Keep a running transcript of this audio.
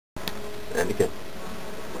And again.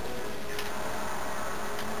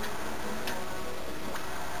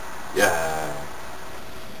 Yeah.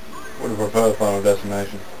 Would have preferred Final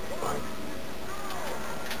Destination. Fine.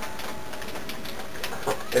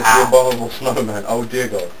 It's the abominable snowman. Oh dear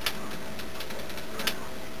God.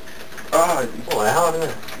 Ah, oh, how did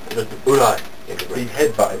it? Ulai. He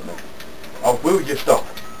headbutted me. Oh, will you stop?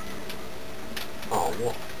 Oh,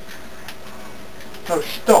 what? No,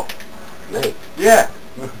 stop. Me? Yeah.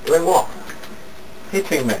 Doing what?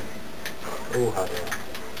 Hitting me. Oh, how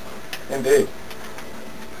dare. Indeed.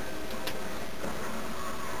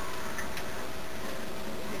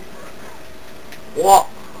 What?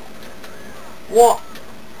 What?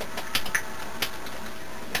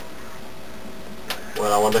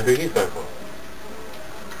 Well, I wonder who he's going for.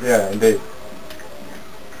 Yeah, indeed.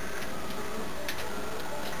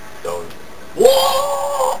 Stolen.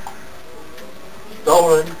 What?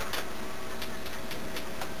 Stolen.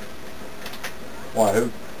 Why? Who?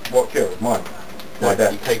 What killed? Mine. My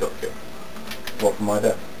death. DK got killed. What, for my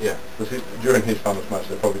death? Yeah. Because during his final match,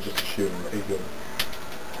 they probably just assumed that he killed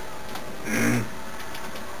him.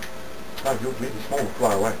 No, you're really small.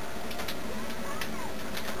 Fly away.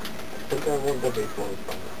 I think I want the big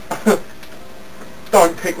one.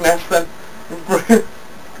 Don't pick Ness then.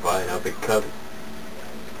 Fine, I'll pick Kirby.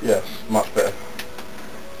 Yes, much better.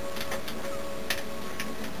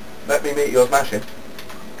 Let me meet your smashing.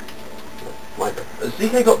 My turn. Has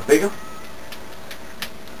DK got bigger?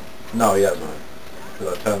 No, he hasn't.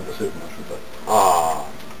 Because I turned the super mushroom play. Ah.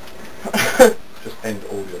 Just end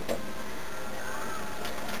all your play.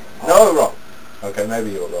 No, Rob. Okay,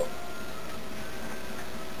 maybe you're Rob.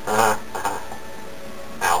 Ow.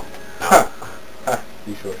 Ow.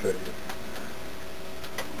 He sure showed you.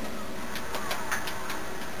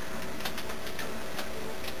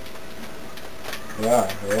 Yeah,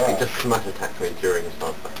 He yeah. just smash attacked me during his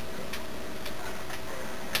start fight.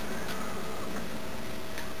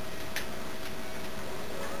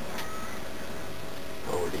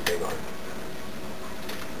 Oh, DK got him.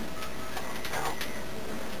 Ow.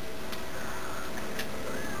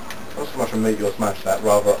 Not so much a meet your smash that,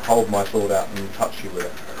 rather hold my sword out and touch you with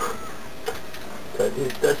it. But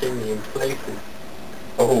he's touching me in places.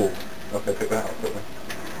 Oh, okay, pick that up quickly.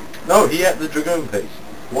 No, he ate the dragoon piece.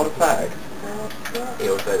 What a fag. He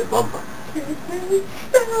also had a bumper.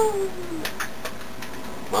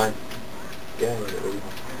 Mine. Yeah,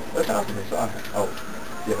 What's happened is I had, oh,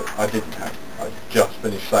 yeah, I didn't have. I just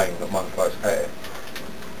finished saying that mine close hair.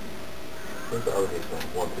 where's the other hit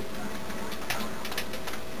one? Wanted.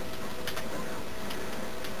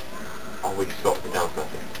 Oh, will you stop the down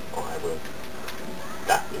smashing? Oh, I will.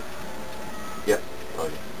 That is. Yep. Oh,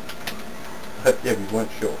 yeah. Yeah, we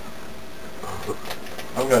weren't sure.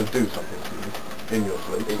 I'm going to do something to you in your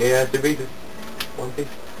sleep. He has defeated. One piece.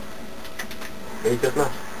 He just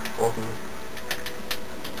smashed. Awesome.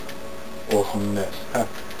 Awesomeness. Ha.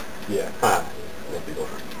 Yeah. Ah, that'd be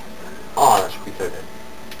awesome. Oh, that should be so dead.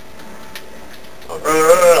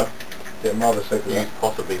 Oh, Yeah, mother sick of use that.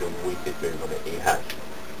 possibly the weakest move on it he has.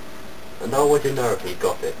 And how would you know if he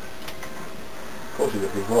got it? Of course you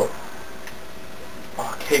did well.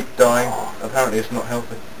 Oh, I keep dying. Oh. Apparently it's not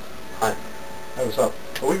healthy. Hi. Hey, what's up?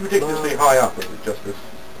 Are we ridiculously high up, or is it just this?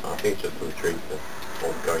 I think it's just for the trees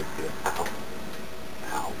or going to it. Ow.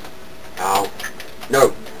 Ow. Ow.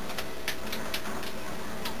 No.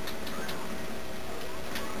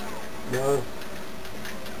 No.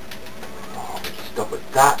 Oh, we just stop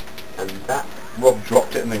with that and that. Rob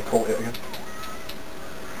dropped it and then caught it again.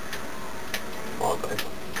 Oh, I got it.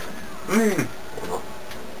 Mmm. Or not.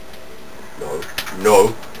 No.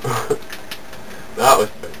 No. That was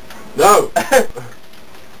good. No!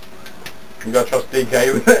 You gotta trust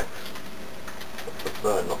DK with it. I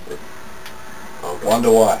prefer not to. Oh, God.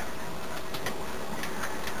 Wonder why.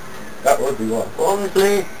 That would be why.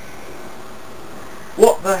 Bonsley!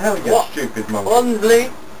 What the hell, you What? stupid monkey?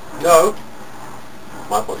 Bonsley! No!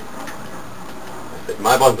 My Bonsley. I said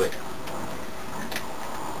my Bonsley.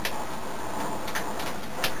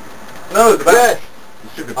 No, the back. Yes! You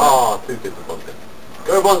stupid back. Ah, too good for Bonsley.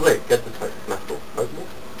 Go Bonsley! Get the smash ball. Pokeball?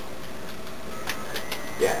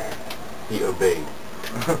 Yeah. He obeyed.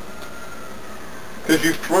 Because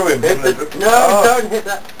you threw him Hit from the... the... No, Oh. don't hit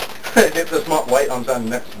that! Hit the smart. Wait, I'm standing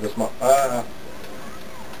next to the smart. Ow.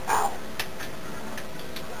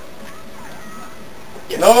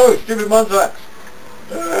 Yes. No, stupid Munchlax.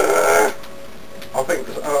 I think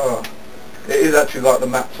it is actually like the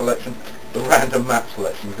map selection, the random map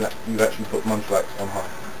selection. You actually put Munchlax on high.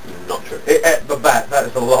 Not true. It ate the bat. That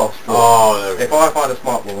is the last straw. Oh, there we If go. I find a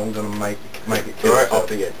smart ball, I'm going to make it kill Throw it itself. off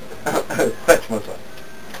the edge. Fetch Munchlax.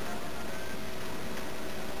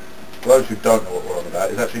 for those who don't know what we're on about,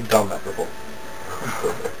 he's actually done that before.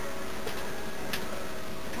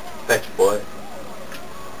 Fetch boy.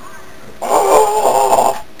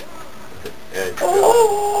 Oh! Yeah,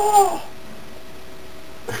 Oh!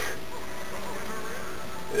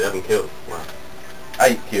 11 kills. Wow.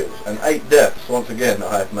 8 kills and 8 deaths. Once again,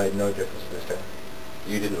 I have made no difference this time.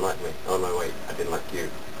 You didn't like me. Oh no, wait. I didn't like you.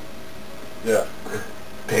 Yeah.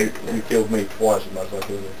 Pinkness. You killed me twice as much as I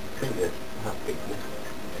killed you. Pinkness. How pinkness?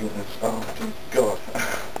 Pinkness. Oh, God.